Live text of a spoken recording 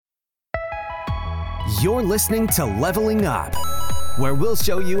You're listening to Leveling Up, where we'll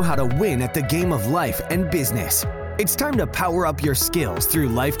show you how to win at the game of life and business. It's time to power up your skills through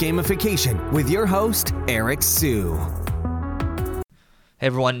life gamification with your host, Eric Siu. Hey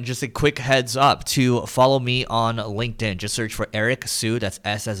everyone, just a quick heads up to follow me on LinkedIn. Just search for Eric Siu, that's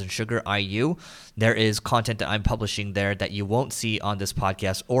S as in sugar, I-U. There is content that I'm publishing there that you won't see on this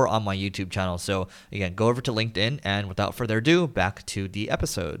podcast or on my YouTube channel. So again, go over to LinkedIn, and without further ado, back to the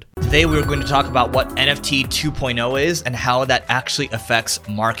episode. Today we're going to talk about what NFT 2.0 is and how that actually affects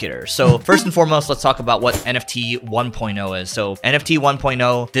marketers. So first and foremost, let's talk about what NFT 1.0 is. So NFT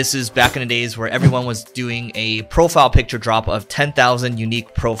 1.0, this is back in the days where everyone was doing a profile picture drop of 10,000 unique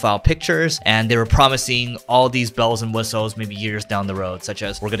profile pictures, and they were promising all these bells and whistles maybe years down the road, such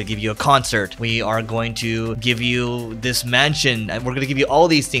as we're going to give you a concert, we are going to give you this mansion, and we're going to give you all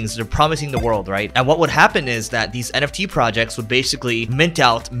these things. They're promising the world, right? And what would happen is that these NFT projects would basically mint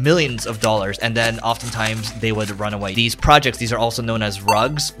out millions of dollars, and then oftentimes they would run away. These projects, these are also known as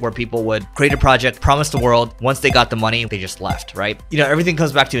rugs, where people would create a project, promise the world, once they got the money, they just left, right? You know, everything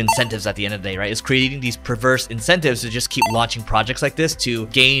comes back to incentives at the end of the day, right? It's creating these perverse incentives to just keep launching projects like this to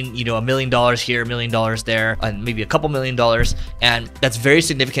gain, you know, $1 million here, $1 million there, and maybe a couple $1 million. And that's very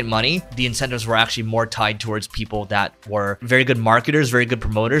significant money. The incentives were actually more tied towards people that were very good marketers, very good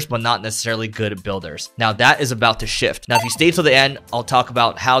promoters, but not necessarily good builders. Now that is about to shift. Now, if you stay till the end, I'll talk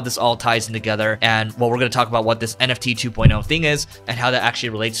about how this all ties in together, and well, we're going to talk about what this NFT 2.0 thing is and how that actually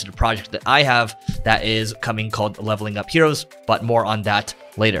relates to the project that I have that is coming called Leveling Up Heroes, but more on that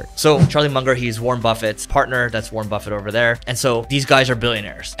later. So Charlie Munger, he's Warren Buffett's partner. That's Warren Buffett over there. And so these guys are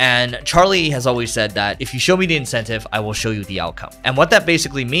billionaires. And Charlie has always said that if you show me the incentive, I will show you the outcome. And what that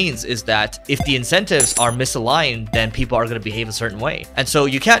basically means is that if the incentives are misaligned, then people are going to behave a certain way. And so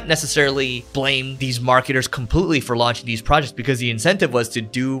you can't necessarily blame these marketers completely for launching these projects, because the incentive was to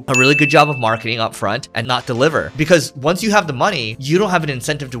do a really good job of marketing up front and not deliver. Because once you have the money, you don't have an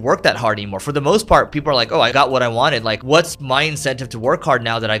incentive to work that hard anymore. For the most part, people are like, oh, I got what I wanted. Like, what's my incentive to work hard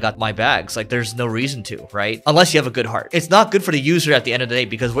now that I got my bags? Like, there's no reason to, right? Unless you have a good heart. It's not good for the user at the end of the day,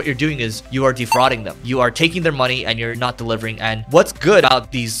 because what you're doing is you are defrauding them. You are taking their money and you're not delivering. And what's good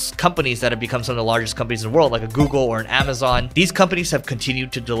about these companies that have become some of the largest companies in the world, like a Google or an Amazon, these companies have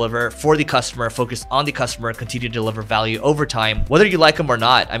continued to deliver for the customer, focus on the customer, continue to deliver value over time, whether you like them or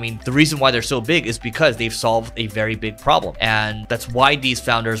not. I mean, the reason why they're so big is because they've solved a very big problem. And that's why these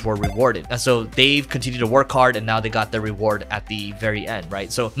founders were rewarded. And so they've continued to work hard, and now they got their reward at the very end,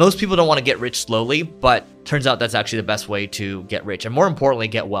 right? So most people don't want to get rich slowly, but turns out that's actually the best way to get rich, and more importantly,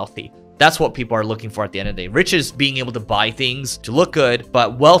 get wealthy. That's what people are looking for at the end of the day. Rich is being able to buy things to look good,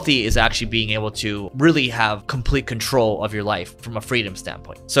 but wealthy is actually being able to really have complete control of your life from a freedom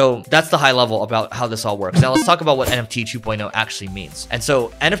standpoint. So that's the high level about how this all works. Now let's talk about what NFT 2.0 actually means. And so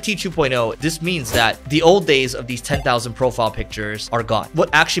NFT 2.0, this means that the old days of these 10,000 profile pictures are gone.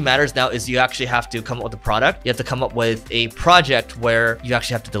 What actually matters now is you actually have to come up with a product. You have to come up with a project where you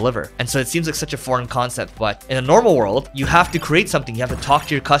actually have to deliver. And so it seems like such a foreign concept, but in a normal world, you have to create something. You have to talk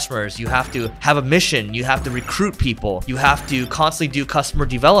to your customers. You have to have a mission. You have to recruit people. You have to constantly do customer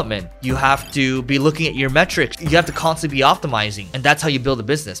development. You have to be looking at your metrics. You have to constantly be optimizing. And that's how you build a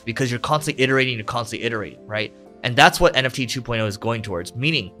business, because you're constantly iterating, right? And that's what NFT 2.0 is going towards,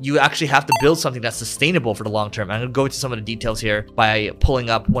 meaning you actually have to build something that's sustainable for the long term. I'm going to go into some of the details here by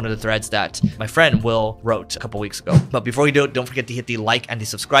pulling up one of the threads that my friend Will wrote a couple weeks ago. But before we do it, don't forget to hit the like and the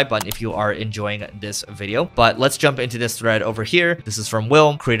subscribe button if you are enjoying this video. But let's jump into this thread over here. This is from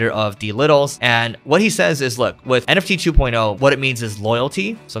Will, creator of The Littles. And what he says is, look, with NFT 2.0, what it means is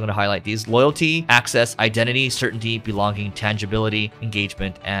loyalty. So I'm going to highlight these: loyalty, access, identity, certainty, belonging, tangibility,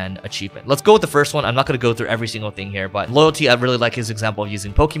 engagement, and achievement. Let's go with the first one. I'm not going to go through every single thing here, but loyalty, I really like his example of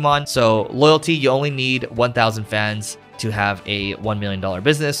using Pokemon. So loyalty, you only need 1,000 fans to have a $1 million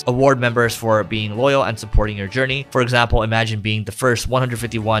business. Award members for being loyal and supporting your journey. For example, imagine being the first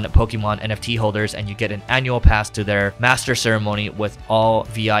 151 Pokemon NFT holders, and you get an annual pass to their master ceremony with all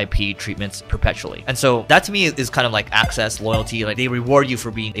VIP treatments perpetually. And so that to me is kind of like access, loyalty. Like, they reward you for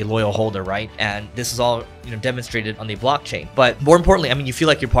being a loyal holder, right? And this is all, you know, demonstrated on the blockchain. But more importantly, I mean, you feel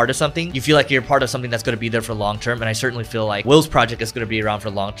like you're part of something. You feel like you're part of something that's going to be there for long term. And I certainly feel like Will's project is going to be around for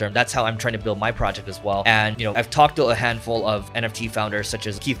long term. That's how I'm trying to build my project as well. And, you know, I've talked to a handful of NFT founders such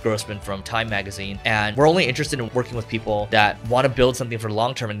as Keith Grossman from Time Magazine, and we're only interested in working with people that want to build something for the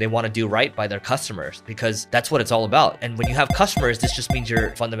long term and they want to do right by their customers, because that's what it's all about. And when you have customers, this just means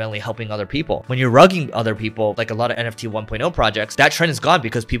you're fundamentally helping other people. When you're rugging other people, like a lot of NFT 1.0 projects, that trend is gone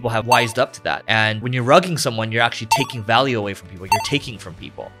because people have wised up to that. And when you're rugging someone, you're actually taking value away from people. You're taking from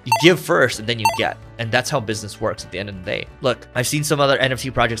people. You give first and then you get. And that's how business works at the end of the day. Look, I've seen some other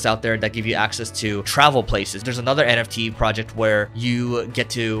NFT projects out there that give you access to travel places. There's another NFT project where you get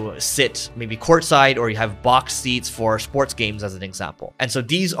to sit maybe courtside, or you have box seats for sports games as an example. And so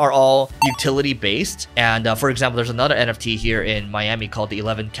these are all utility based. And for example, there's another NFT here in Miami called the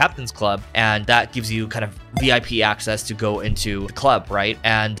 11 Captains Club, and that gives you kind of VIP access to go into the club, right?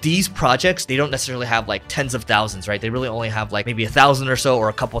 And these projects, they don't necessarily have like tens of thousands, right? They really only have like maybe 1,000 or so, or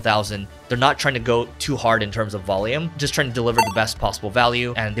a couple thousand. They're not trying to go too hard in terms of volume, just trying to deliver the best possible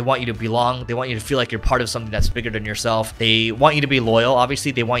value. And they want you to belong. They want you to feel like you're part of something that's bigger than yourself. They want you to be loyal.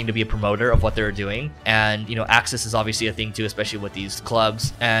 Obviously, they want you to be a promoter of what they're doing. And, you know, access is obviously a thing too, especially with these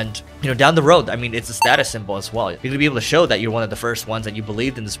clubs. And, you know, down the road, I mean, it's a status symbol as well. You're going to be able to show that you're one of the first ones, that you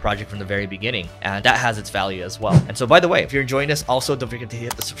believed in this project from the very beginning. And that has its value as well. And so, by the way, if you're enjoying this, also don't forget to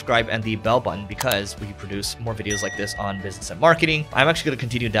hit the subscribe and the bell button, because we produce more videos like this on business and marketing. I'm actually going to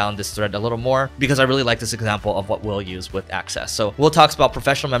continue down this thread a little more because I really like this example of what Will use with Access. So Will talks about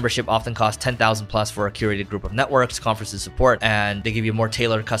professional membership often costs 10,000 plus for a curated group of networks, conferences, support, and they give you a more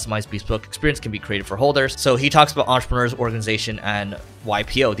tailored, customized, bespoke experience can be created for holders. So he talks about Entrepreneurs Organization and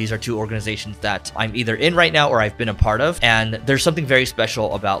YPO. These are two organizations that I'm either in right now or I've been a part of. And there's something very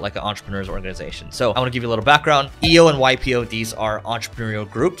special about like an entrepreneurs organization. So I want to give you a little background. EO and YPO, these are entrepreneurial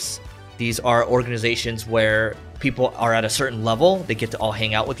groups. These are organizations where people are at a certain level. They get to all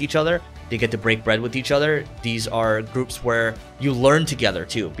hang out with each other. They get to break bread with each other. These are groups where you learn together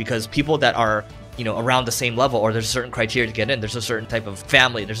too, because people that are, you know, around the same level, or there's a certain criteria to get in, there's a certain type of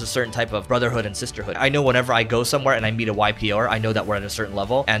family, there's a certain type of brotherhood and sisterhood. I know whenever I go somewhere and I meet a YPOer, I know that we're at a certain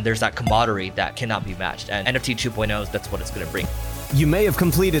level, and there's that camaraderie that cannot be matched. And NFT 2.0, that's what it's going to bring. You may have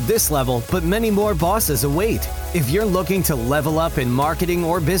completed this level, but many more bosses await. If you're looking to level up in marketing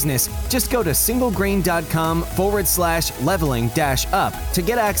or business, just go to singlegrain.com/leveling-up to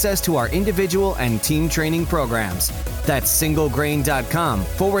get access to our individual and team training programs. That's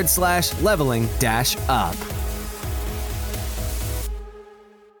singlegrain.com/leveling-up.